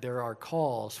again, there are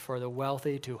calls for the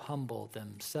wealthy to humble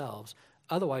themselves.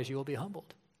 Otherwise, you will be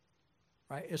humbled.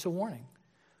 Right? It's a warning.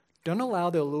 Don't allow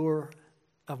the allure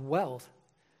of wealth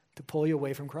to pull you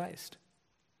away from Christ.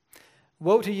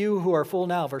 "Woe to you who are full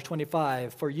now," verse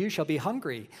 25, "for you shall be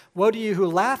hungry. Woe to you who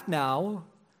laugh now,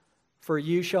 for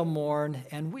you shall mourn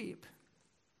and weep."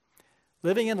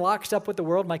 Living in lockstep with the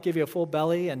world might give you a full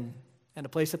belly and a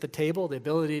place at the table, the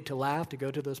ability to laugh, to go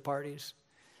to those parties.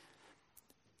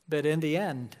 But in the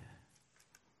end,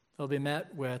 they'll be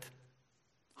met with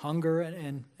hunger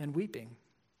and weeping.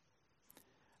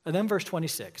 And then verse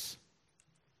 26,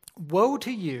 "Woe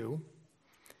to you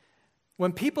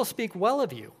when people speak well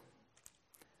of you,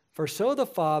 for so the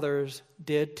fathers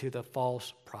did to the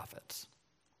false prophets."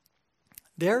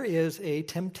 There is a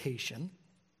temptation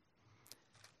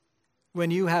when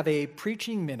you have a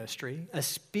preaching ministry, a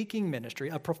speaking ministry,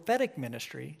 a prophetic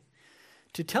ministry,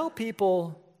 to tell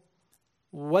people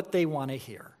what they want to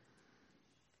hear.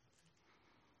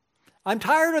 I'm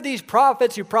tired of these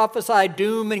prophets who prophesy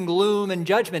doom and gloom and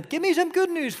judgment. Give me some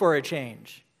good news for a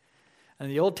change. In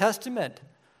the Old Testament,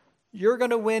 you're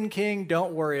going to win, king.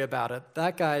 Don't worry about it.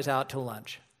 That guy's out to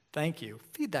lunch. Thank you.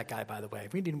 Feed that guy, by the way.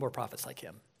 We need more prophets like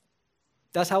him.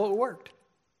 That's how it worked.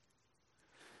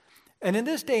 And in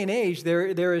this day and age,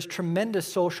 there is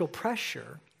tremendous social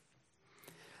pressure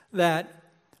that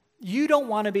you don't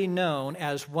want to be known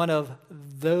as one of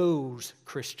those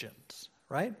Christians,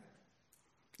 right?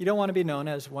 You don't want to be known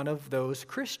as one of those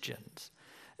Christians.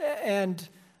 And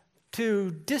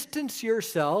to distance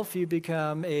yourself, you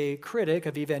become a critic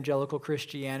of evangelical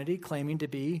Christianity, claiming to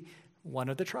be one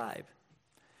of the tribe.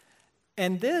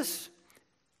 And this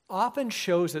often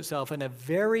shows itself in a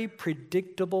very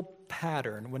predictable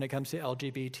pattern when it comes to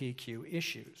LGBTQ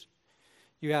issues.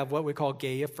 You have what we call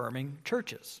gay-affirming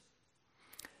churches.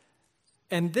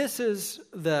 And this is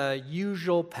the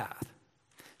usual path.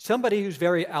 Somebody who's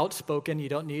very outspoken, you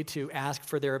don't need to ask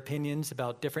for their opinions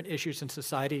about different issues in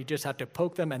society. You just have to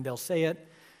poke them and they'll say it.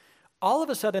 All of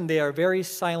a sudden, they are very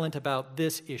silent about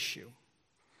this issue.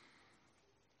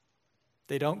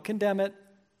 They don't condemn it.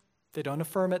 They don't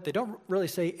affirm it. They don't really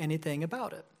say anything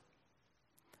about it.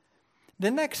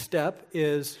 The next step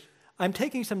is I'm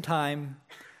taking some time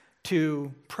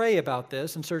to pray about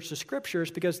this and search the scriptures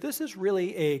because this is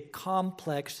really a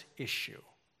complex issue,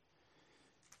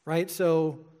 right?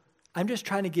 So I'm just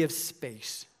trying to give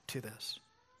space to this.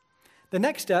 The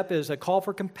next step is a call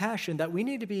for compassion, that we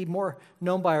need to be more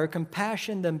known by our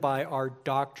compassion than by our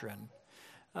doctrine.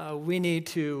 We need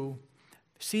to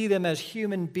see them as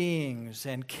human beings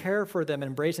and care for them and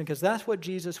embrace them because that's what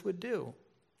Jesus would do.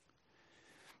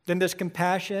 Then this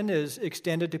compassion is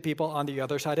extended to people on the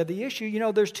other side of the issue. You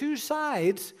know, there's two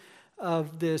sides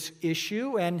of this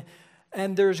issue, and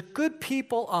there's good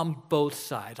people on both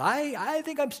sides. I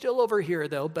think I'm still over here,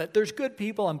 though, but there's good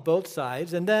people on both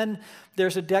sides. And then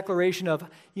there's a declaration of,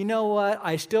 you know what,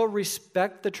 I still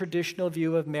respect the traditional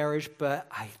view of marriage, but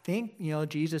I think, you know,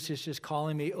 Jesus is just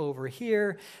calling me over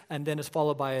here. And then it's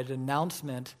followed by an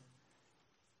announcement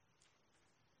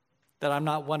that I'm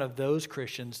not one of those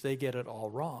Christians. They get it all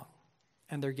wrong,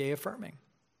 and they're gay affirming.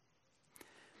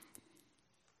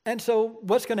 And so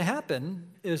what's going to happen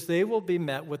is they will be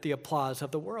met with the applause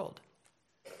of the world.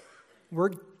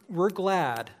 We're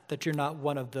glad that you're not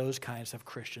one of those kinds of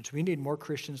Christians. We need more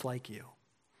Christians like you.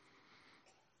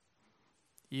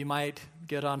 You might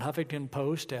get on Huffington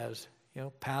Post as, you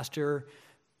know, pastor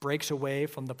breaks away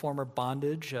from the former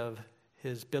bondage of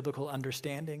his biblical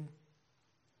understanding.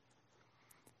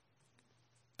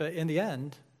 But in the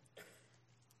end,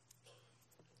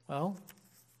 well,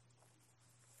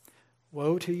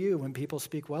 woe to you when people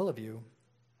speak well of you,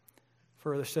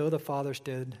 for so the fathers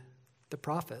did the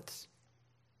prophets,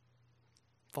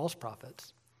 false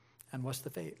prophets. And what's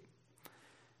the fate?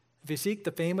 If you seek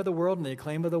the fame of the world and the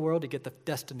acclaim of the world, you get the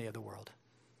destiny of the world.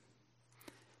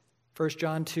 1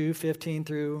 John 2:15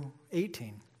 through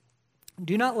 18.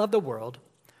 Do not love the world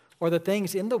or the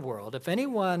things in the world. If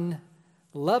anyone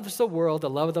loves the world, the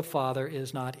love of the Father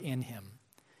is not in him.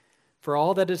 For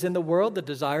all that is in the world, the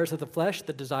desires of the flesh,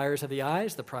 the desires of the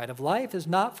eyes, the pride of life, is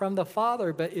not from the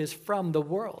Father, but is from the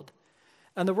world.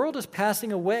 And the world is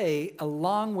passing away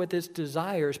along with its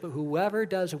desires, but whoever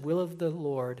does the will of the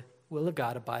Lord, will of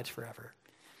God, abides forever.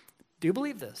 Do you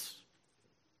believe this?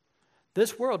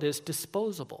 This world is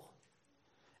disposable.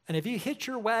 And if you hitch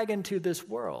your wagon to this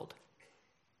world,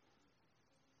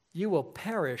 you will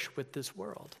perish with this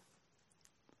world.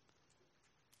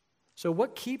 So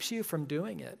what keeps you from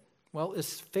doing it? Well,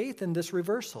 it's faith in this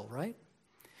reversal, right?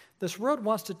 This world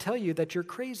wants to tell you that you're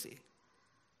crazy.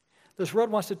 This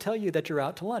world wants to tell you that you're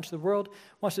out to lunch. The world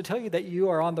wants to tell you that you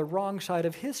are on the wrong side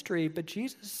of history, but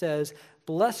Jesus says,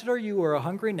 blessed are you who are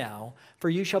hungry now, for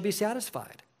you shall be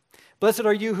satisfied. Blessed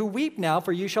are you who weep now,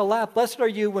 for you shall laugh. Blessed are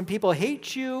you when people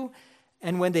hate you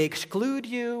and when they exclude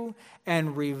you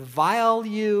and revile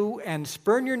you and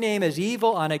spurn your name as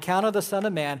evil on account of the Son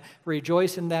of Man.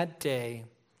 Rejoice in that day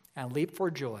and leap for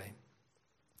joy.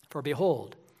 For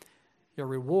behold, your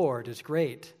reward is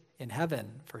great in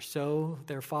heaven, for so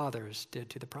their fathers did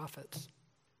to the prophets.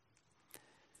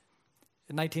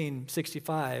 In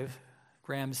 1965,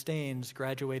 Graham Staines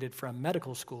graduated from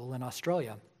medical school in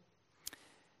Australia.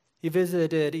 He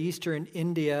visited eastern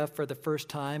India for the first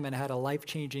time and had a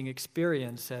life-changing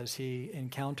experience as he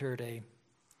encountered a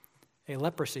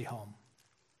leprosy home.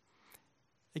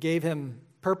 It gave him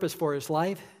purpose for his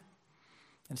life.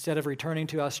 Instead of returning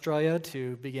to Australia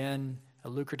to begin a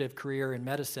lucrative career in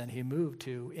medicine, he moved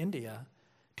to India,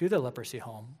 to the leprosy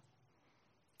home,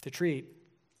 to treat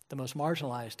the most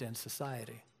marginalized in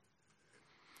society.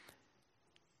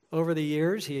 Over the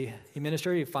years, he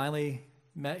ministered. He finally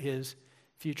met his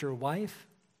future wife.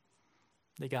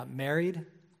 They got married,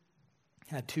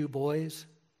 had 2 boys.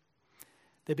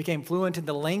 They became fluent in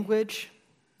the language,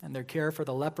 and their care for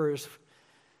the lepers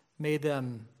made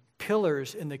them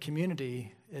pillars in the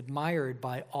community, admired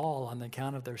by all on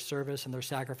account of their service and their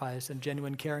sacrifice and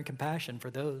genuine care and compassion for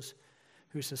those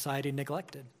whose society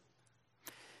neglected.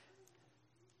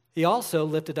 He also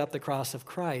lifted up the cross of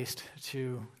Christ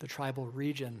to the tribal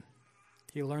region.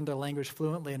 He learned their language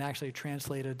fluently and actually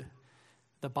translated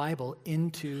the Bible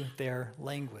into their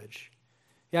language.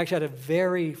 He actually had a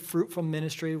very fruitful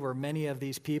ministry where many of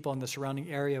these people in the surrounding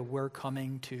area were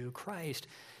coming to Christ.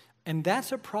 And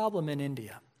that's a problem in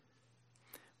India,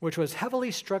 which was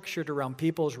heavily structured around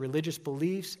people's religious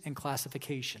beliefs and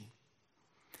classification.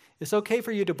 It's okay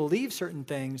for you to believe certain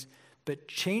things, but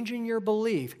changing your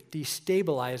belief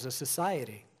destabilizes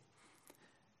society.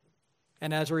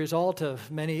 And as a result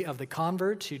of many of the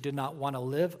converts who did not want to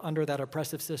live under that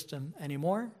oppressive system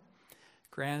anymore,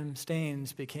 Graham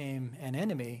Staines became an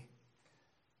enemy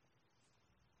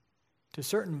to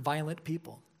certain violent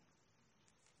people.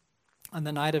 On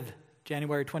the night of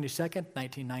January 22nd,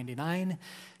 1999,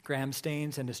 Graham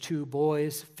Staines and his two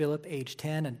boys, Philip, age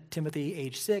 10, and Timothy,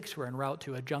 age 6, were en route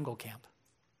to a jungle camp.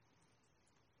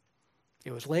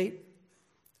 It was late.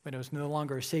 When it was no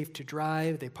longer safe to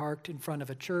drive, they parked in front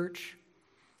of a church,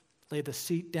 laid the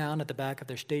seat down at the back of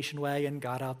their station wagon,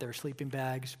 got out their sleeping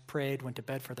bags, prayed, went to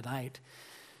bed for the night.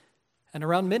 And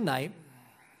around midnight,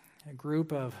 a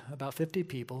group of about 50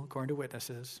 people, according to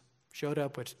witnesses, showed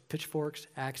up with pitchforks,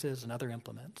 axes, and other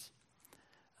implements,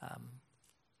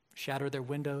 shattered their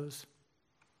windows,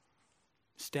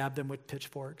 stabbed them with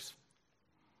pitchforks.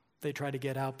 They tried to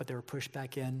get out, but they were pushed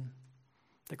back in.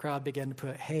 The crowd began to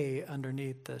put hay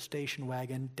underneath the station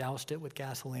wagon, doused it with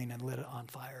gasoline, and lit it on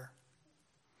fire.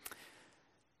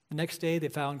 The next day, they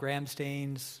found Graham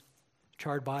Staines'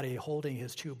 charred body holding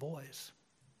his two boys.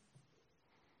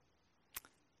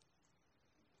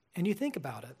 And you think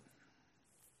about it.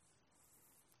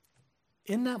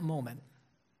 In that moment,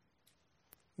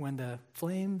 when the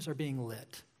flames are being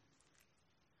lit,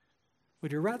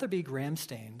 would you rather be Graham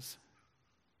Staines,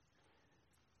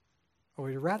 or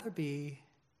would you rather be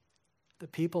the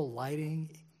people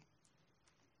lighting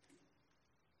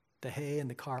the hay in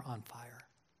the car on fire?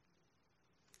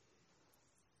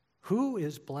 Who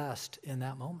is blessed in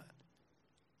that moment?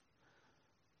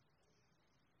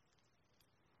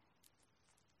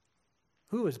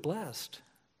 Who is blessed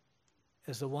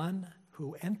is the one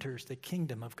who enters the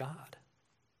kingdom of God,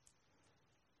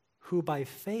 who by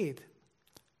faith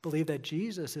believe that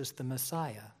Jesus is the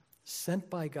Messiah, sent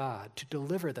by God to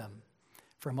deliver them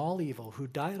from all evil, who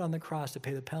died on the cross to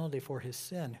pay the penalty for his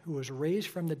sin, who was raised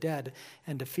from the dead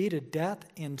and defeated death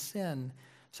and sin,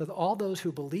 so that all those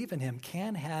who believe in him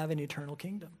can have an eternal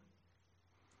kingdom.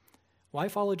 Why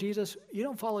follow Jesus? You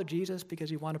don't follow Jesus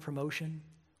because you want a promotion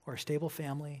or a stable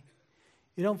family.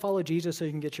 You don't follow Jesus so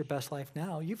you can get your best life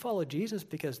now. You follow Jesus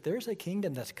because there's a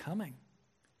kingdom that's coming.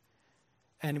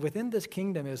 And within this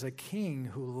kingdom is a king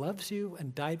who loves you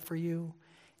and died for you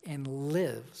and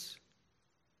lives.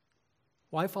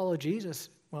 Why follow Jesus?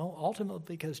 Well, ultimately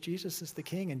because Jesus is the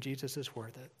king and Jesus is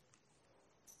worth it.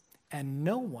 And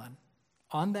no one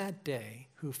on that day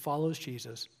who follows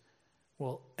Jesus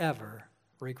will ever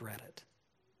regret it.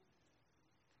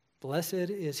 Blessed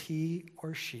is he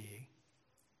or she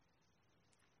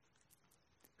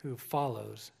who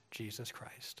follows Jesus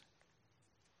Christ.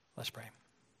 Let's pray.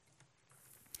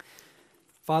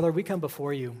 Father, we come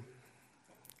before you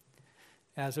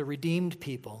as a redeemed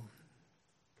people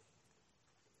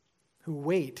who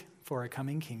wait for a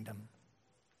coming kingdom.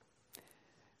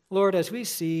 Lord, as we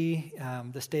see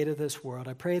the state of this world,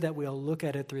 I pray that we'll look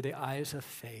at it through the eyes of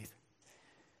faith,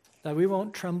 that we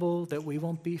won't tremble, that we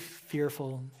won't be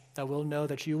fearful, that we'll know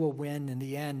that you will win in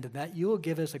the end, and that you will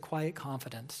give us a quiet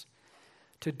confidence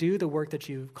to do the work that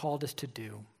you've called us to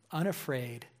do,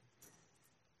 unafraid,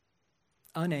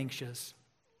 unanxious,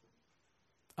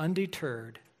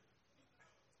 undeterred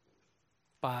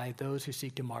by those who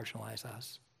seek to marginalize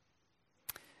us.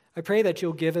 I pray that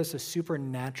you'll give us a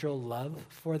supernatural love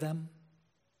for them,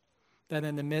 that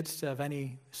in the midst of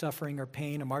any suffering or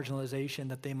pain or marginalization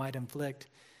that they might inflict,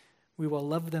 we will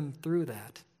love them through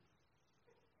that,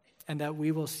 and that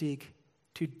we will seek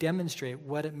to demonstrate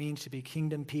what it means to be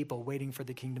kingdom people waiting for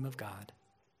the kingdom of God.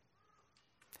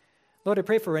 Lord, I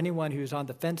pray for anyone who's on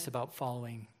the fence about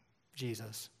following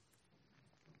Jesus,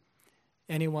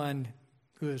 anyone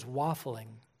who is waffling,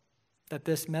 that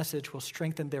this message will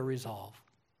strengthen their resolve,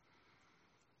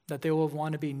 that they will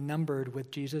want to be numbered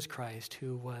with Jesus Christ,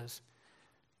 who was,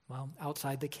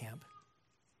 outside the camp,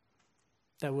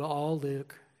 that we'll all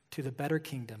look to the better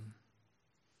kingdom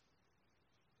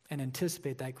and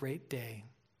anticipate that great day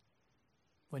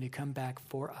when you come back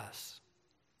for us.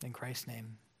 In Christ's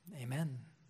name, amen.